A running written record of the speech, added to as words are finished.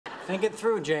Think it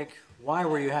through, Jake. Why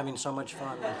were you having so much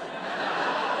fun?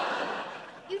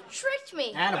 You tricked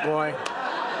me. Attaboy. What'd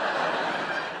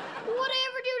I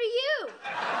ever do to you?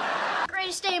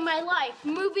 Greatest day of my life.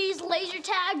 Movies, laser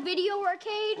tag, video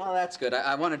arcade. Well, that's good.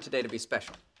 I wanted today to be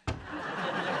special.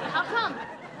 How come?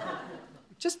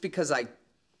 Just because I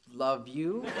love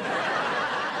you.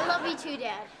 I love you too,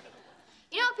 Dad.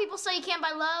 You know how people say you can't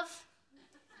buy love?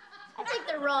 I think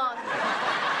they're wrong.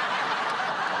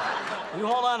 You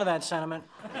hold on to that sentiment.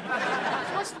 So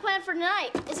what's the plan for tonight?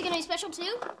 Is it gonna be special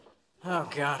too? Oh,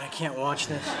 God, I can't watch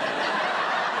this.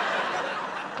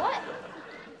 What?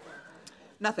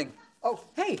 Nothing. Oh,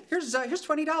 hey, here's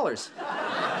 $20.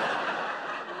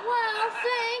 Well,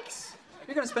 thanks.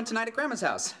 You're gonna spend tonight at Grandma's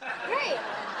house. Great.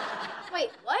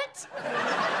 Wait, what?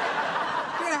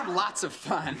 You're gonna have lots of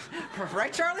fun.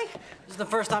 Right, Charlie? This is the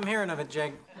first I'm hearing of it,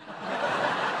 Jake.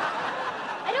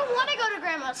 I don't want to go to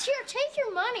Grandma's. Here, take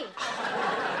your money.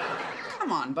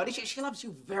 Come on, buddy. She loves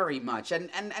you very much,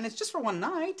 and it's just for one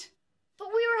night. But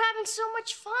we were having so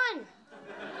much fun.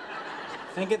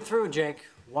 Think it through, Jake.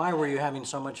 Why were you having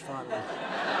so much fun?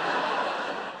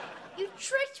 You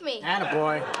tricked me.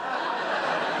 Attaboy. What'd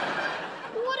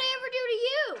I ever do to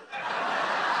you?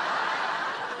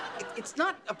 It's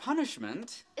not a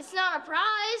punishment. It's not a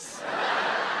prize.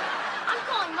 I'm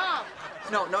calling Mom.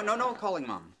 No calling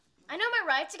Mom. I know my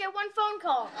rights. I get one phone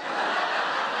call.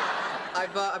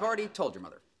 I've already told your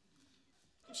mother.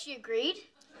 And she agreed?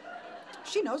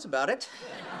 She knows about it.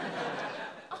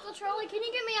 Uncle Charlie, can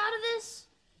you get me out of this?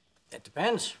 It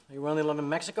depends. Are you willing to live in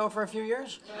Mexico for a few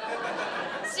years?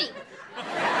 See.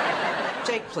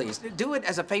 Jake, please, do it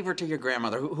as a favor to your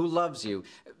grandmother who loves you.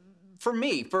 For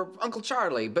me, for Uncle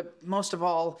Charlie, but most of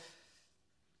all,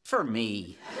 for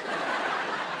me.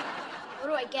 What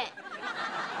do I get?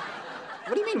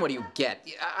 What do you mean, what do you get?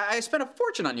 I spent a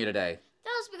fortune on you today.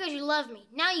 That was because you love me.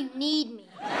 Now you need me.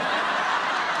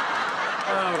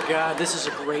 Oh, God, this is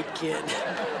a great kid.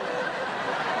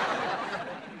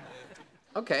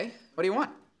 Okay, what do you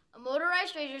want? A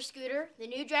motorized razor scooter, the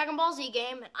new Dragon Ball Z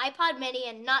game, an iPod mini,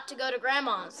 and not to go to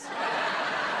Grandma's.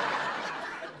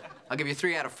 I'll give you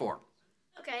 3 out of 4.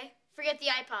 Okay, forget the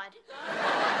iPod.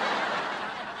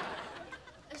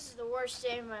 This is the worst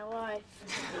day of my life.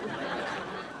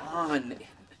 Come on.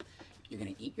 You're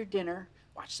gonna eat your dinner,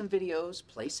 watch some videos,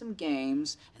 play some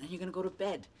games, and then you're gonna go to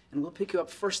bed. And we'll pick you up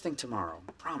first thing tomorrow.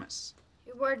 Promise.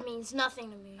 Your word means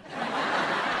nothing to me.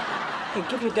 Hey,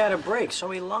 give your dad a break, so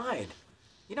he lied.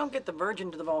 You don't get the virgin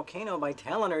to the volcano by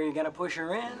telling her you're gonna push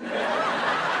her in.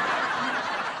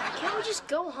 Can't we just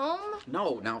go home?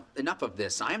 No, now, enough of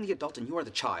this. I am the adult and you are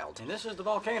the child. And this is the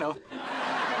volcano.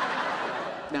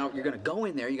 Now, you're gonna go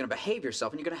in there, you're gonna behave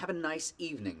yourself, and you're gonna have a nice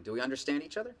evening. Do we understand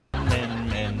each other? Men,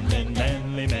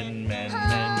 manly men.